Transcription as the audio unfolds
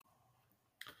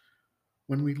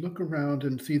When we look around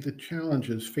and see the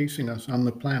challenges facing us on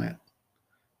the planet,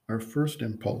 our first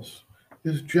impulse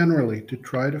is generally to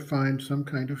try to find some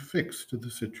kind of fix to the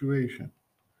situation.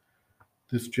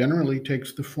 This generally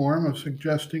takes the form of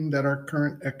suggesting that our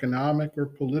current economic or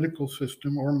political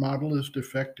system or model is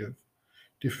defective,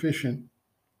 deficient,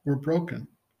 or broken,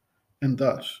 and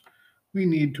thus we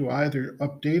need to either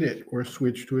update it or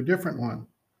switch to a different one.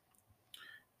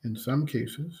 In some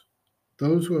cases,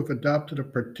 those who have adopted a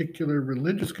particular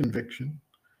religious conviction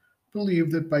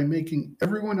believe that by making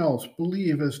everyone else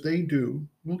believe as they do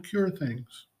will cure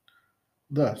things.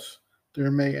 Thus, there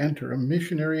may enter a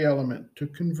missionary element to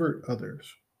convert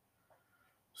others.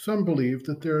 Some believe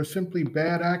that there are simply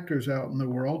bad actors out in the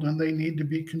world and they need to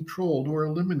be controlled or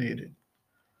eliminated.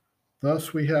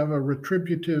 Thus, we have a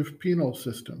retributive penal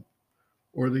system,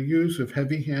 or the use of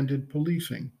heavy handed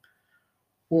policing,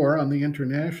 or on the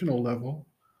international level,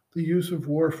 the use of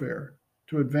warfare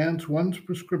to advance one's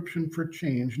prescription for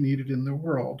change needed in the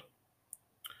world.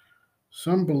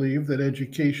 Some believe that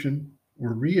education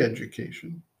or re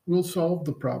education will solve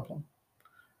the problem.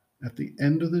 At the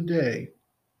end of the day,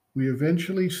 we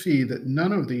eventually see that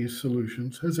none of these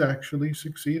solutions has actually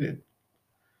succeeded.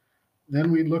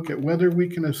 Then we look at whether we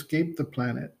can escape the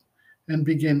planet and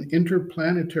begin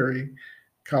interplanetary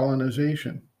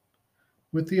colonization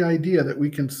with the idea that we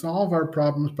can solve our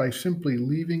problems by simply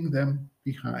leaving them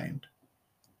behind.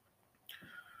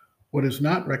 What is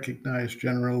not recognized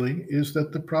generally is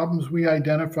that the problems we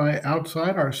identify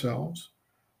outside ourselves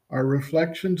are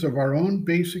reflections of our own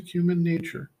basic human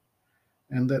nature,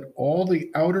 and that all the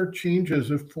outer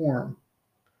changes of form,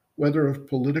 whether of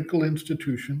political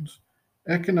institutions,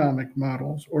 economic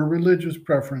models, or religious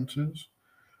preferences,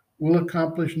 will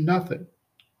accomplish nothing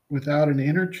without an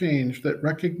inner change that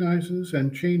recognizes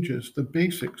and changes the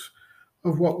basics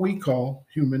of what we call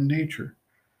human nature,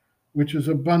 which is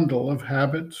a bundle of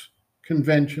habits,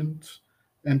 conventions,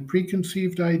 and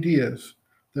preconceived ideas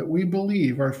that we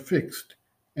believe are fixed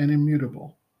and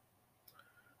immutable.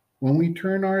 When we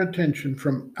turn our attention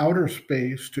from outer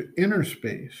space to inner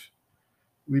space,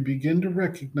 we begin to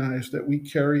recognize that we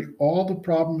carry all the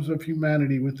problems of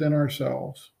humanity within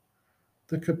ourselves: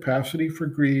 the capacity for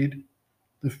greed,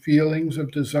 the feelings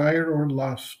of desire or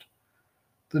lust,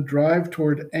 the drive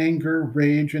toward anger,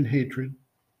 rage, and hatred.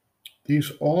 These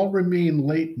all remain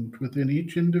latent within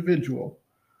each individual,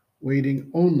 waiting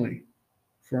only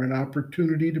for an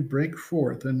opportunity to break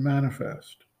forth and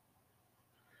manifest.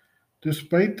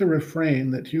 Despite the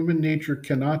refrain that human nature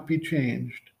cannot be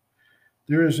changed,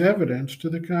 there is evidence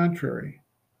to the contrary.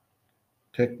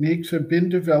 Techniques have been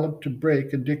developed to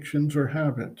break addictions or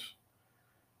habits.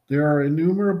 There are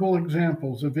innumerable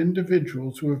examples of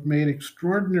individuals who have made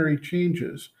extraordinary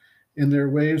changes in their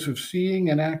ways of seeing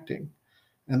and acting,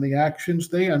 and the actions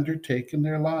they undertake in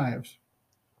their lives.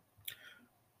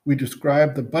 We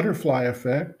describe the butterfly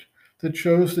effect that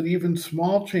shows that even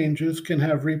small changes can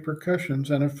have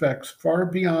repercussions and effects far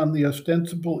beyond the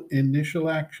ostensible initial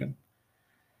action.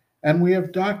 And we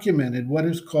have documented what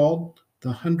is called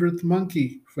the 100th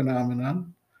monkey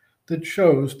phenomenon that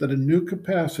shows that a new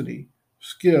capacity,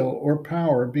 skill, or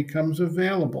power becomes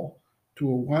available to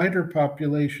a wider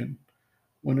population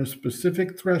when a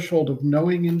specific threshold of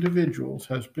knowing individuals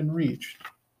has been reached.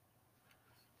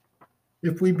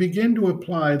 If we begin to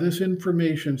apply this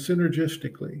information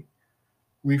synergistically,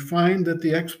 we find that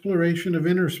the exploration of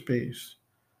inner space,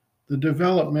 the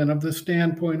development of the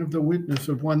standpoint of the witness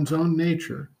of one's own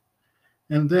nature,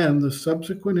 and then the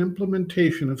subsequent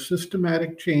implementation of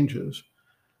systematic changes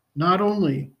not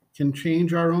only can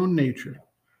change our own nature,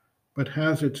 but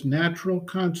has its natural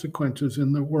consequences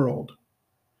in the world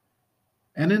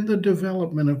and in the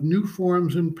development of new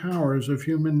forms and powers of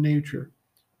human nature.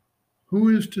 Who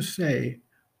is to say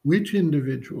which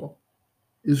individual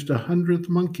is the 100th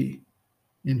monkey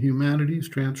in humanity's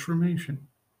transformation?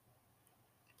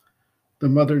 The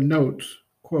mother notes,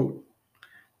 quote,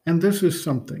 "And this is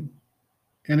something,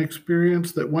 an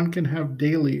experience that one can have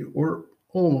daily or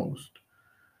almost.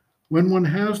 When one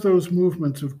has those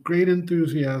movements of great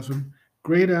enthusiasm,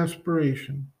 great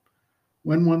aspiration,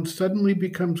 when one suddenly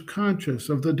becomes conscious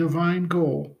of the divine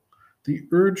goal, the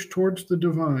urge towards the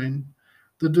divine,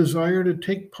 the desire to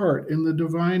take part in the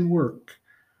divine work,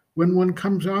 when one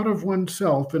comes out of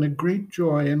oneself in a great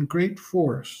joy and great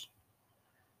force,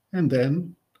 and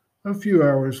then, a few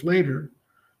hours later,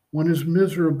 one is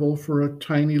miserable for a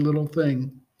tiny little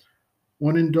thing.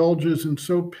 One indulges in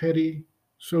so petty,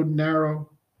 so narrow,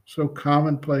 so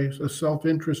commonplace a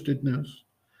self-interestedness,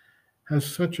 has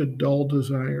such a dull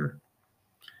desire,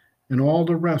 and all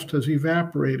the rest has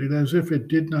evaporated as if it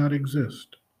did not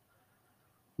exist.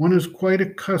 One is quite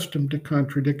accustomed to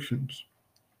contradictions.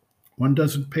 One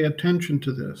doesn't pay attention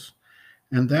to this,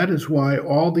 and that is why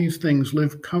all these things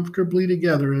live comfortably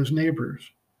together as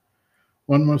neighbors.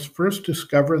 One must first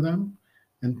discover them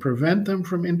and prevent them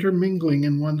from intermingling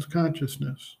in one's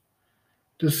consciousness.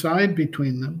 Decide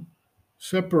between them,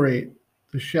 separate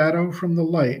the shadow from the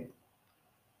light.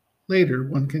 Later,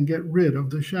 one can get rid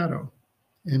of the shadow.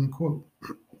 End quote.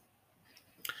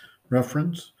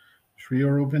 Reference, Sri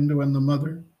Aurobindo and the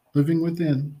Mother, Living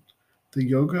Within, the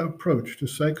Yoga Approach to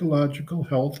Psychological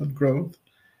Health and Growth,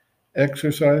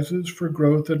 Exercises for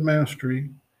Growth and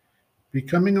Mastery,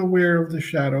 Becoming Aware of the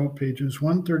Shadow, pages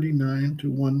 139 to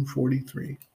 143.